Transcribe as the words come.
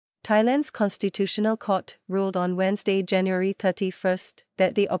Thailand's Constitutional Court ruled on Wednesday, January 31st,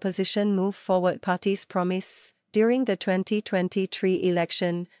 that the opposition Move Forward Party's promise, during the 2023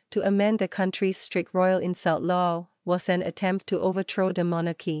 election, to amend the country's strict royal insult law, was an attempt to overthrow the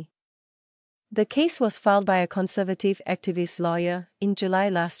monarchy. The case was filed by a conservative activist lawyer in July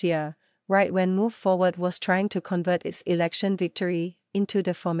last year, right when Move Forward was trying to convert its election victory into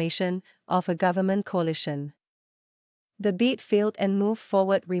the formation of a government coalition. The bid failed and Move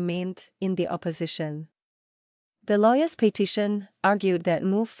Forward remained in the opposition. The lawyer's petition argued that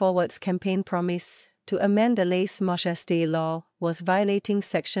Move Forward's campaign promise to amend the lèse-majesté law was violating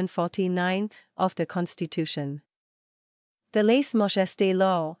Section 49 of the Constitution. The lèse-majesté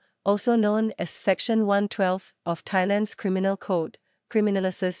law, also known as Section 112 of Thailand's Criminal Code,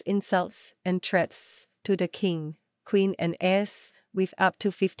 criminalizes insults and threats to the king, queen and heirs, with up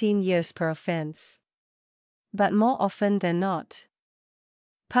to 15 years per offense. But more often than not,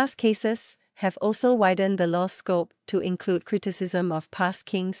 past cases have also widened the law's scope to include criticism of past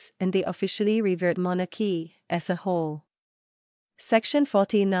kings and the officially revered monarchy as a whole. Section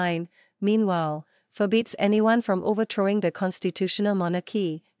 49, meanwhile, forbids anyone from overthrowing the constitutional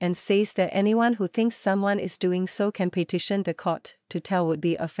monarchy and says that anyone who thinks someone is doing so can petition the court to tell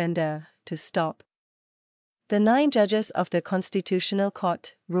would-be offender to stop. The 9 judges of the Constitutional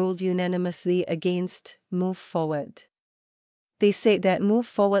Court ruled unanimously against Move Forward. They said that Move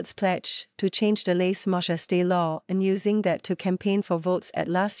Forward's pledge to change the lèse-majesté law and using that to campaign for votes at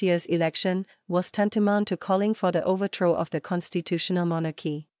last year's election was tantamount to calling for the overthrow of the constitutional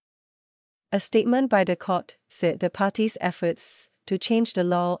monarchy. A statement by the court said the party's efforts to change the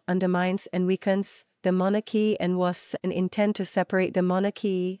law undermines and weakens the monarchy and was an intent to separate the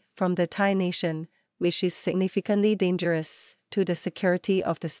monarchy from the Thai nation, which is significantly dangerous to the security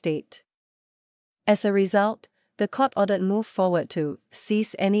of the state. As a result, the court ordered Move Forward to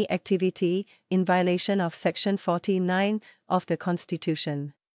cease any activity in violation of Section 49 of the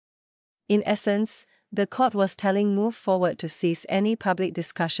Constitution. In essence, the court was telling Move Forward to cease any public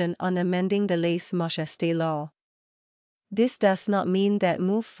discussion on amending the lèse-majesté law. This does not mean that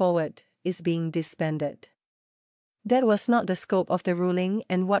Move Forward is being disbanded. That was not the scope of the ruling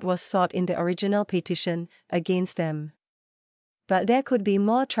and what was sought in the original petition against them. But there could be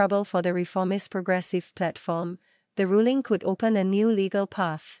more trouble for the reformist progressive platform. The ruling could open a new legal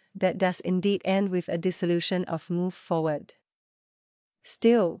path that does indeed end with a dissolution of Move Forward.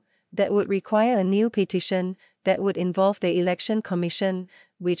 Still, that would require a new petition that would involve the Election Commission,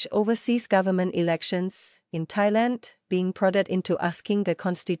 which oversees government elections in Thailand, being prodded into asking the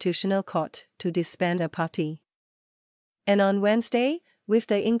Constitutional Court to disband a party. And on Wednesday, with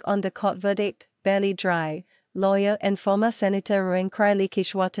the ink on the court verdict barely dry, lawyer and former Senator Rangkrai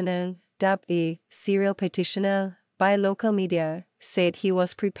Likishwatanan, dubbed a serial petitioner by local media, said he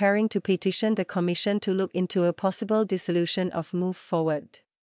was preparing to petition the commission to look into a possible dissolution of Move Forward.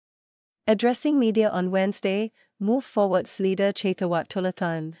 Addressing media on Wednesday, Move Forward's leader Chaithawat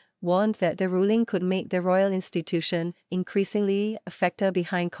Tolathan warned that the ruling could make the royal institution increasingly a factor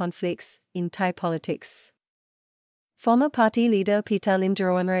behind conflicts in Thai politics. Former party leader Pita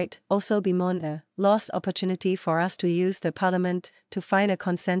Limjaroenrat also bemoaned a lost opportunity for us to use the parliament to find a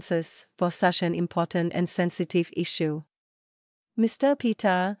consensus for such an important and sensitive issue. Mr.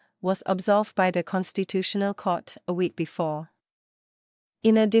 Pita was absolved by the Constitutional Court a week before.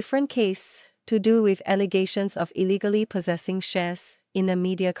 In a different case, to do with allegations of illegally possessing shares in a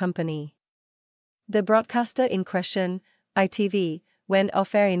media company. The broadcaster in question, ITV, went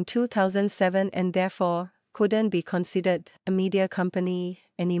off air in 2007 and therefore couldn't be considered a media company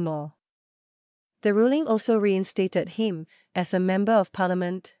anymore. The ruling also reinstated him as a member of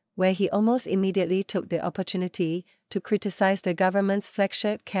parliament, where he almost immediately took the opportunity to criticize the government's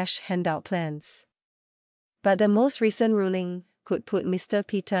flagship cash handout plans. But the most recent ruling could put Mr.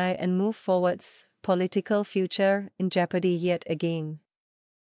 Pita and Move Forward's political future in jeopardy yet again.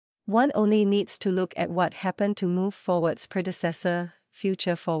 One only needs to look at what happened to Move Forward's predecessor,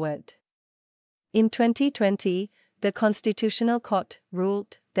 Future Forward. In 2020, the Constitutional Court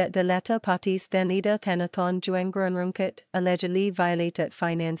ruled that the latter party's then-leader Thanathorn Juangroenrungkit allegedly violated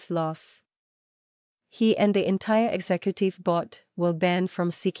finance laws. He and the entire executive board were banned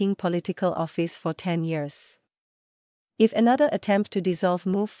from seeking political office for 10 years. If another attempt to dissolve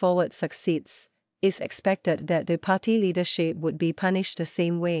Move Forward succeeds, it's expected that the party leadership would be punished the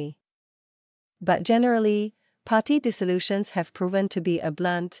same way. But generally, party dissolutions have proven to be a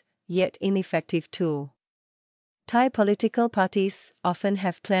blunt, yet ineffective tool. Thai political parties often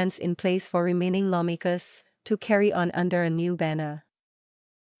have plans in place for remaining lawmakers to carry on under a new banner.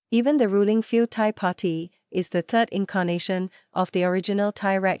 Even the ruling Pheu Thai Party, is the third incarnation of the original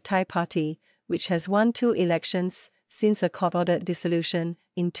Thai Party, which has won 2 elections since a court-ordered dissolution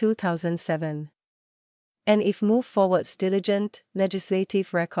in 2007. And if Move Forward's diligent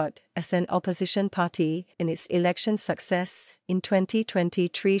legislative record as an opposition party in its election success in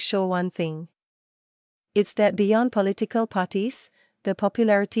 2023 show one thing, it's that beyond political parties, the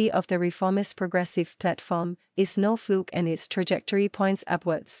popularity of the reformist progressive platform is no fluke and its trajectory points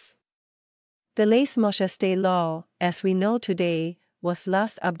upwards. The lèse-majesté law, as we know today, was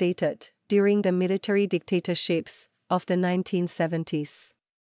last updated during the military dictatorships of the 1970s.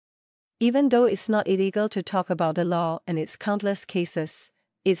 Even though it's not illegal to talk about the law and its countless cases,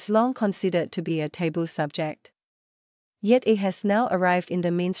 it's long considered to be a taboo subject. Yet it has now arrived in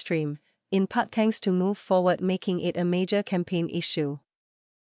the mainstream, in part thanks to Move Forward making it a major campaign issue.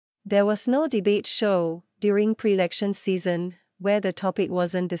 There was no debate show during pre-election season where the topic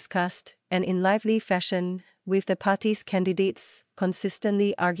wasn't discussed, and in lively fashion, with the party's candidates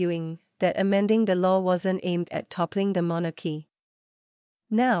consistently arguing that amending the law wasn't aimed at toppling the monarchy.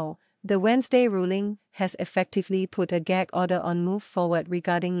 Now, the Wednesday ruling has effectively put a gag order on Move Forward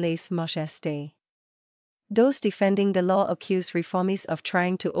regarding lèse-majesté. Those defending the law accuse reformists of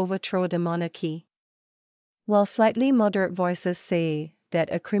trying to overthrow the monarchy, while slightly moderate voices say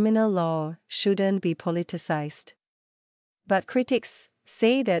that a criminal law shouldn't be politicized. But critics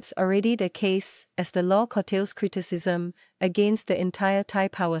say that's already the case, as the law curtails criticism against the entire Thai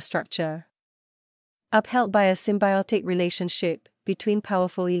power structure, upheld by a symbiotic relationship between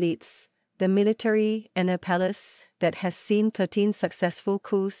powerful elites, the military and a palace that has seen 13 successful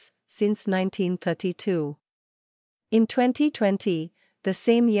coups since 1932. In 2020, the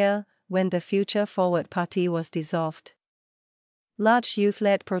same year when the Future Forward Party was dissolved, large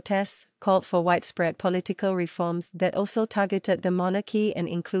youth-led protests called for widespread political reforms that also targeted the monarchy and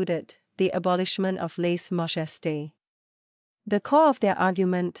included the abolishment of lèse-majesté. The core of their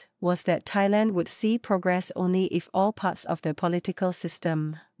argument was that Thailand would see progress only if all parts of the political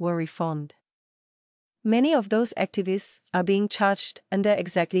system were reformed. Many of those activists are being charged under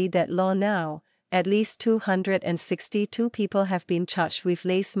exactly that law now. At least 262 people have been charged with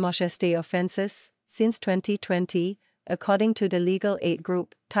lèse-majesté offenses since 2020, according to the legal aid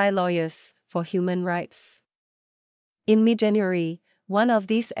group Thai Lawyers for Human Rights. In mid-January, one of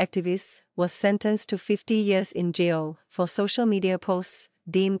these activists was sentenced to 50 years in jail for social media posts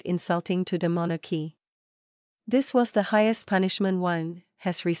deemed insulting to the monarchy. This was the highest punishment one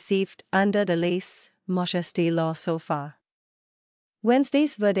has received under the lèse-majesté law so far.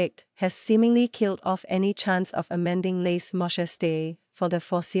 Wednesday's verdict has seemingly killed off any chance of amending lèse-majesté for the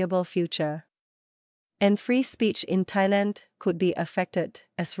foreseeable future. And free speech in Thailand could be affected,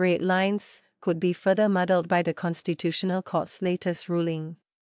 as red lines could be further muddled by the Constitutional Court's latest ruling.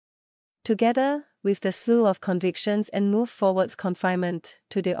 Together with the slew of convictions and Move Forward's confinement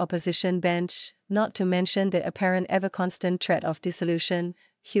to the opposition bench, not to mention the apparent ever-constant threat of dissolution,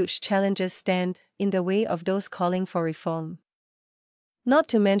 huge challenges stand in the way of those calling for reform. Not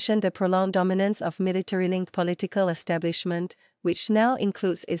to mention the prolonged dominance of military-linked political establishment, which now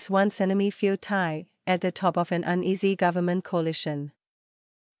includes its once enemy Pheu Thai at the top of an uneasy government coalition.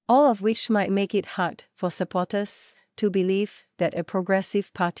 All of which might make it hard for supporters to believe that a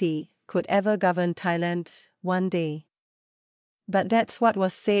progressive party could ever govern Thailand one day. But that's what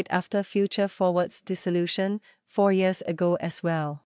was said after Future Forward's dissolution 4 years ago as well.